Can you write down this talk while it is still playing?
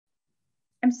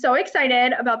I'm so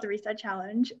excited about the Reset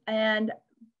Challenge, and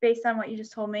based on what you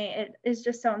just told me, it is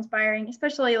just so inspiring,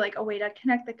 especially like a way to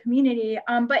connect the community.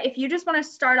 But if you just want to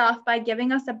start off by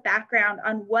giving us a background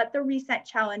on what the Reset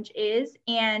Challenge is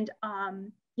and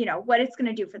what it's going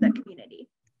to do for the community.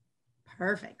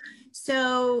 Perfect.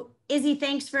 So Izzy,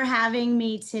 thanks for having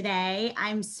me today.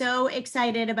 I'm so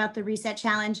excited about the Reset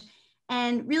Challenge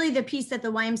and really the piece that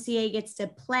the YMCA gets to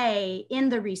play in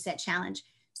the Reset Challenge.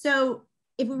 So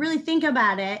if we really think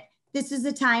about it, this is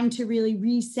a time to really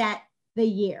reset the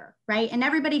year, right? And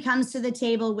everybody comes to the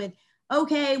table with,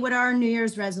 okay, what are our New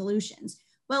Year's resolutions?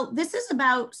 Well, this is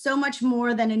about so much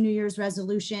more than a New Year's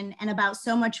resolution and about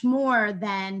so much more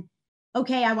than,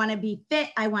 okay, I want to be fit,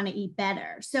 I want to eat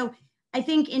better. So I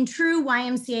think in true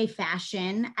YMCA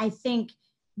fashion, I think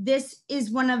this is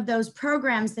one of those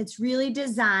programs that's really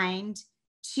designed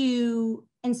to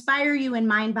inspire you in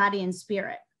mind, body, and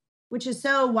spirit, which is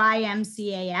so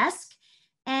YMCA-esque.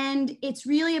 And it's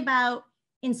really about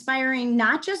inspiring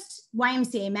not just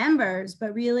YMCA members,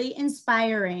 but really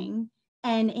inspiring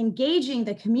and engaging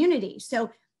the community.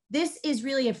 So this is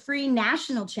really a free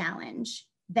national challenge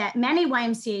that many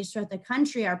YMCAs throughout the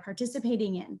country are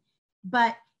participating in.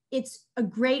 But it's a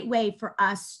great way for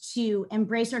us to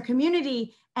embrace our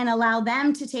community and allow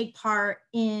them to take part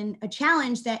in a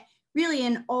challenge that really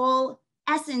in all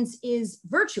essence is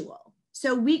virtual.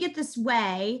 So we get this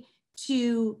way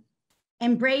to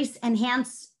embrace,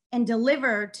 enhance, and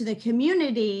deliver to the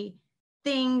community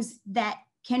things that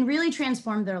can really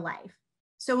transform their life.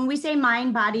 So when we say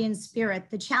mind, body, and spirit,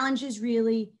 the challenge is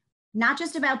really not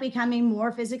just about becoming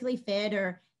more physically fit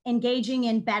or engaging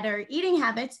in better eating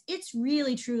habits. It's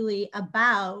really, truly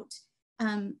about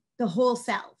the whole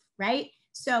self, right?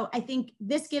 So I think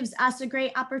this gives us a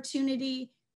great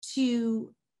opportunity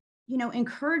to,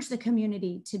 encourage the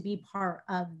community to be part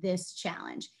of this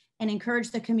challenge and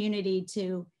encourage the community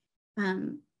to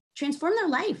transform their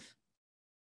life.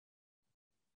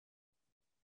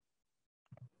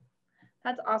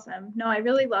 That's awesome. No, I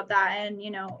really love that. And,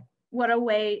 what a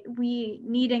way we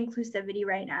need inclusivity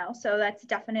right now. So that's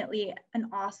definitely an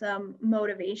awesome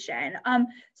motivation.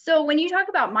 So when you talk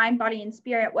about mind, body, and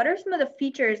spirit, what are some of the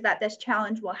features that this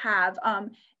challenge will have?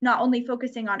 Not only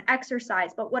focusing on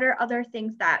exercise, but what are other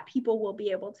things that people will be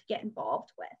able to get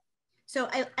involved with? So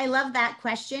I love that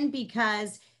question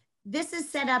because this is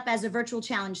set up as a virtual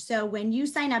challenge. So when you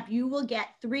sign up, you will get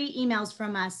 3 emails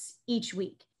from us each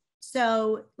week.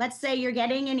 So let's say you're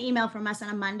getting an email from us on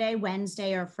a Monday,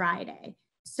 Wednesday, or Friday.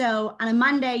 So on a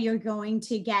Monday, you're going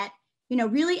to get,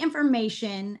 really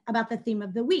information about the theme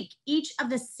of the week. Each of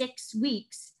the 6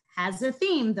 weeks has a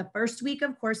theme. The first week,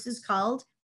 of course, is called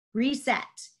Reset.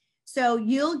 So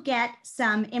you'll get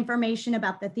some information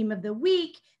about the theme of the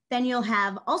week. Then you'll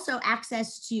have also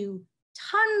access to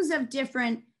tons of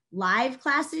different live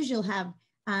classes. You'll have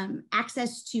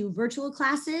access to virtual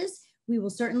classes. We will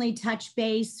certainly touch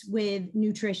base with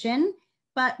nutrition,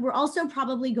 but we're also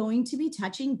probably going to be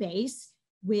touching base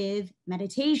with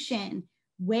meditation,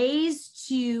 ways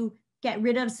to get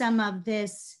rid of some of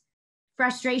this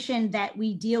frustration that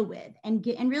we deal with, and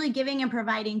really giving and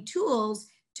providing tools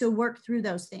to work through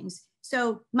those things.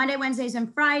 So Monday, Wednesdays,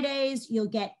 and Fridays, you'll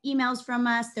get emails from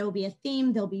us. There will be a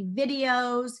theme, there'll be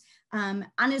videos.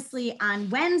 Honestly, on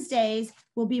Wednesdays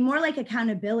will be more like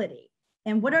accountability.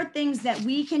 And what are things that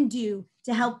we can do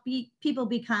to help people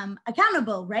become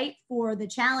accountable, right, for the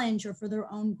challenge or for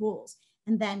their own goals?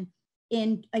 And then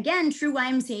in, again, true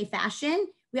YMCA fashion,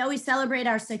 we always celebrate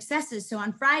our successes. So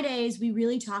on Fridays, we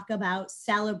really talk about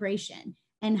celebration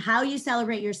and how you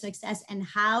celebrate your success and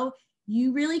how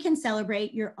you really can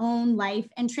celebrate your own life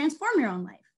and transform your own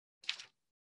life.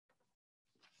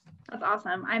 That's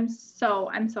awesome. I'm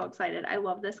so excited. I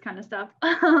love this kind of stuff.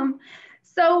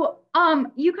 So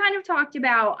you kind of talked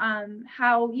about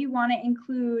how you want to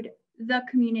include the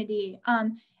community,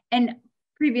 and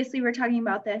previously we were talking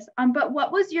about this, but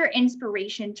what was your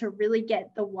inspiration to really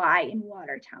get the Y in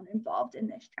Watertown involved in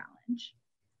this challenge?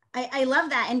 I love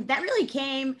that. And that really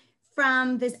came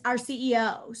from our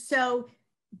CEO. So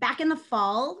back in the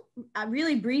fall,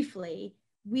 really briefly,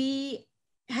 we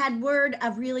had word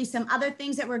of really some other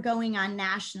things that were going on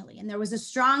nationally, and there was a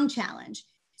strong challenge.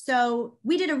 So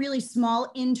we did a really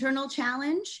small internal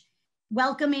challenge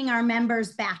welcoming our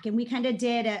members back. And we kind of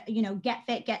did a, get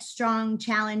fit, get strong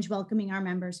challenge, welcoming our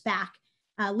members back.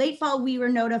 Late fall, we were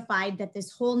notified that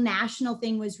this whole national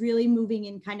thing was really moving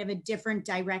in kind of a different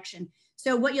direction.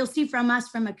 So what you'll see from us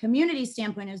from a community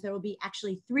standpoint is there will be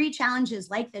actually 3 challenges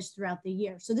like this throughout the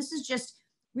year. So this is just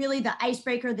really the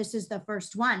icebreaker. This is the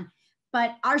first one.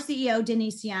 But our CEO,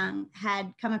 Denise Young,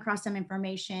 had come across some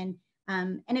information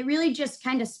And it really just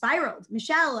kind of spiraled.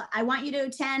 Michelle, I want you to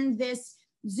attend this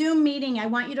Zoom meeting. I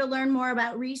want you to learn more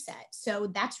about Reset. So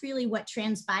that's really what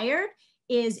transpired.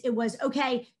 It was,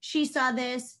 okay, she saw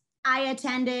this, I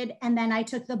attended, and then I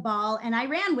took the ball and I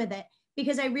ran with it,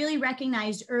 because I really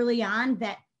recognized early on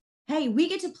that, hey, we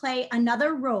get to play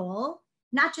another role,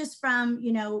 not just from,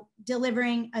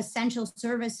 delivering essential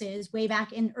services way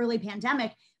back in early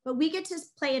pandemic, but we get to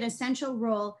play an essential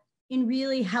role in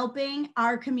really helping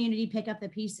our community pick up the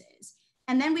pieces.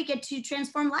 And then we get to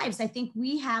transform lives. I think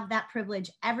we have that privilege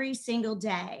every single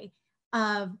day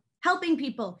of helping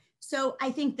people. So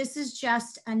I think this is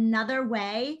just another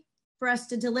way for us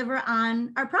to deliver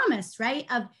on our promise, right?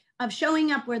 Of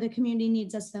showing up where the community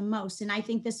needs us the most. And I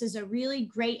think this is a really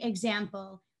great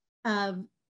example of,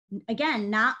 again,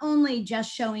 not only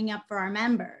just showing up for our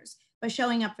members, but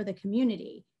showing up for the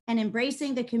community and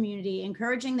embracing the community,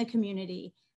 encouraging the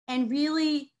community, and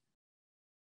really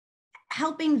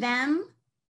helping them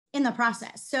in the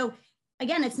process. So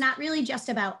again, it's not really just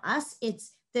about us.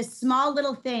 It's this small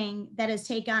little thing that has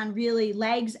taken on really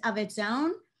legs of its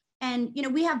own. And,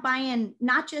 we have buy-in,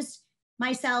 not just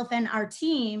myself and our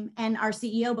team and our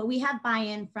CEO, but we have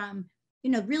buy-in from,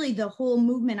 really the whole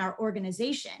movement, our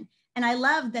organization. And I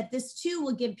love that this too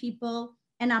will give people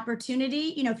an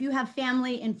opportunity. If you have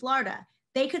family in Florida,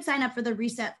 they could sign up for the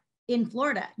Reset in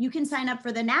Florida. You can sign up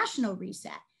for the national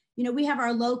Reset. We have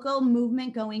our local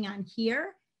movement going on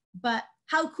here, but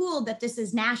how cool that this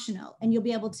is national and you'll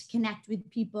be able to connect with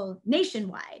people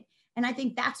nationwide. And I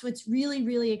think that's what's really,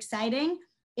 really exciting,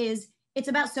 is it's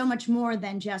about so much more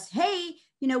than just, hey,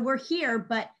 we're here,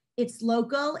 but it's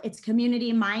local, it's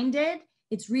community minded,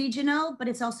 it's regional, but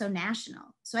it's also national.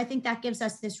 So I think that gives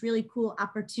us this really cool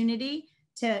opportunity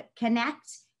to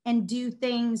connect and do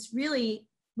things really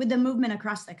with the movement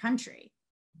across the country.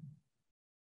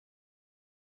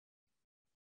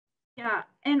 Yeah.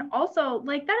 And also,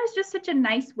 that is just such a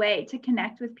nice way to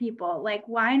connect with people.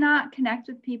 Why not connect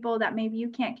with people that maybe you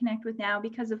can't connect with now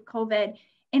because of COVID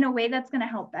in a way that's going to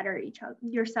help better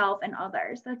yourself and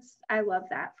others? I love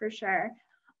that for sure.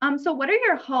 So what are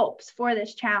your hopes for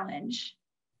this challenge?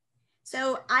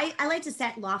 So I like to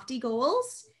set lofty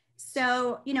goals.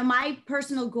 So, my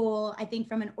personal goal, I think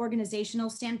from an organizational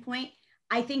standpoint,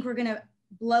 I think we're going to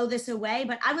blow this away,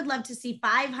 but I would love to see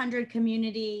 500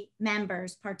 community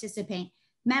members participate,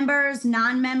 members,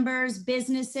 non-members,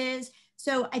 businesses.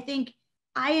 So I think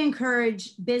I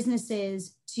encourage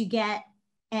businesses to get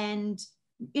and,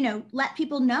 let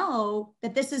people know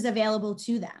that this is available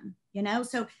to them,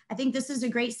 So I think this is a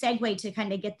great segue to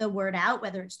kind of get the word out,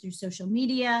 whether it's through social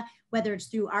media, whether it's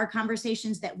through our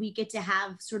conversations that we get to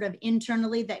have sort of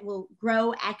internally that will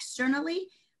grow externally.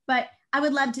 But I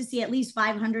would love to see at least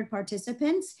 500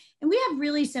 participants. And we have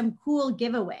really some cool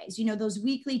giveaways. Those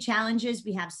weekly challenges,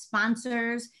 we have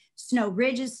sponsors. Snow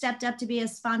Ridge has stepped up to be a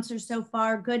sponsor so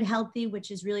far. Good Healthy,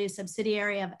 which is really a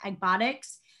subsidiary of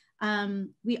Agbotics.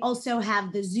 We also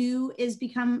have the zoo is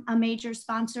become a major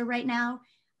sponsor right now.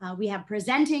 We have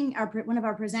one of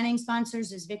our presenting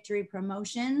sponsors is Victory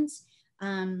Promotions.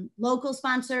 Local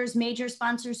sponsors, major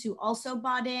sponsors who also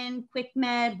bought in,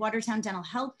 QuickMed, Watertown Dental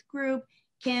Health Group,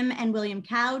 Kim and William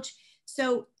Couch.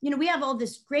 So, we have all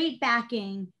this great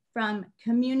backing from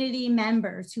community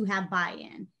members who have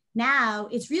buy-in. Now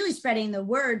it's really spreading the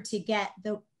word to get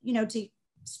to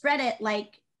spread it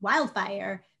like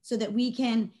wildfire so that we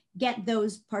can get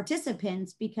those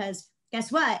participants, because guess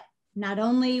what? Not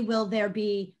only will there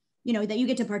be, that you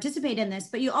get to participate in this,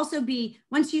 but you also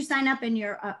once you sign up and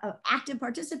you're an active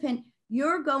participant,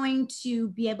 you're going to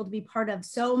be able to be part of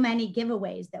so many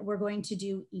giveaways that we're going to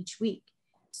do each week.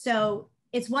 So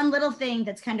it's one little thing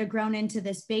that's kind of grown into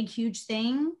this big, huge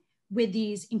thing with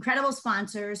these incredible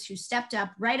sponsors who stepped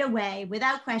up right away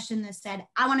without question that said,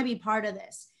 I want to be part of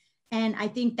this. And I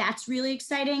think that's really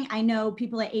exciting. I know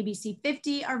people at ABC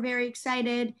 50 are very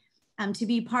excited to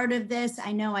be part of this.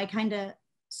 I know I kind of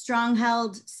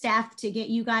strong-held staff to get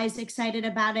you guys excited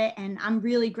about it. And I'm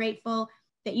really grateful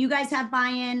that you guys have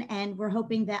buy-in, and we're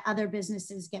hoping that other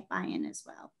businesses get buy-in as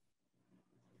well.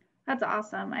 That's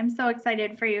awesome. I'm so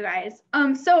excited for you guys.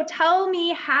 So tell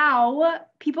me how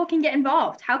people can get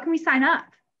involved. How can we sign up?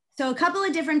 So a couple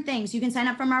of different things. You can sign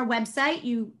up from our website.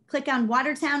 You click on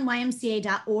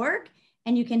watertownymca.org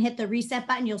and you can hit the reset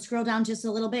button. You'll scroll down just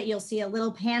a little bit. You'll see a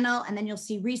little panel and then you'll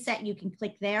see reset. You can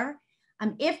click there.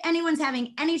 If anyone's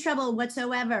having any trouble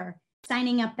whatsoever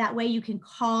signing up that way, you can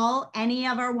call any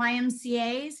of our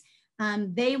YMCAs.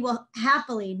 They will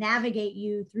happily navigate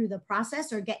you through the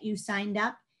process or get you signed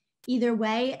up. Either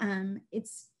way,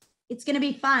 it's going to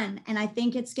be fun, and I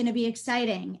think it's going to be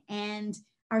exciting. And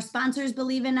Our sponsors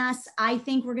believe in us. I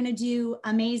think we're going to do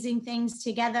amazing things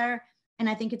together. And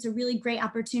I think it's a really great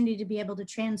opportunity to be able to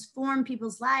transform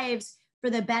people's lives for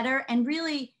the better, and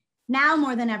really now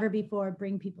more than ever before,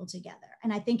 bring people together.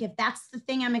 And I think if that's the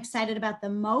thing I'm excited about the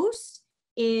most,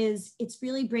 is it's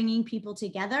really bringing people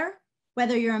together,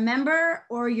 whether you're a member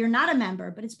or you're not a member,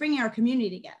 but it's bringing our community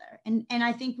together. And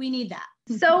I think we need that.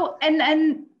 So,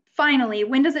 and finally,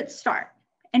 when does it start?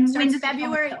 And when does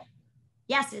February?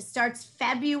 Yes, it starts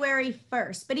February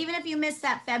 1st. But even if you miss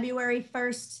that February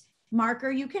 1st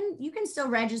marker, you can still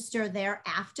register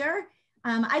thereafter.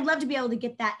 I'd love to be able to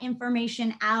get that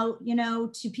information out, you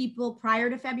know, to people prior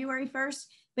to February 1st,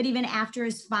 but even after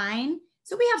is fine.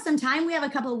 So we have some time. We have a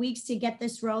couple of weeks to get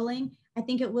this rolling. I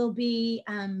think it will be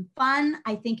fun.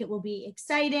 I think it will be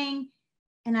exciting.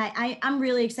 And I'm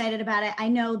really excited about it. I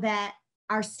know that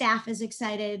our staff is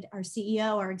excited, our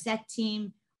CEO, our exec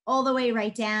team, all the way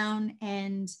right down.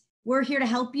 And we're here to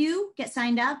help you get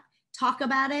signed up, talk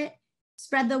about it,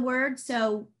 spread the word.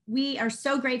 So we are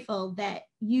so grateful that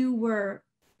you were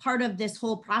part of this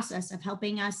whole process of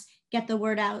helping us get the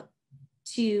word out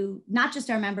to not just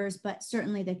our members, but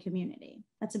certainly the community.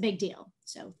 That's a big deal.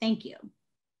 So thank you.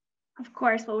 Of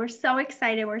course. Well, we're so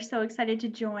excited. We're so excited to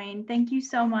join. Thank you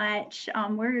so much.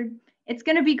 It's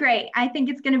going to be great. I think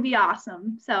it's going to be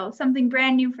awesome. So something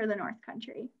brand new for the North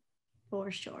Country. For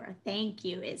sure. Thank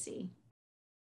you, Izzy.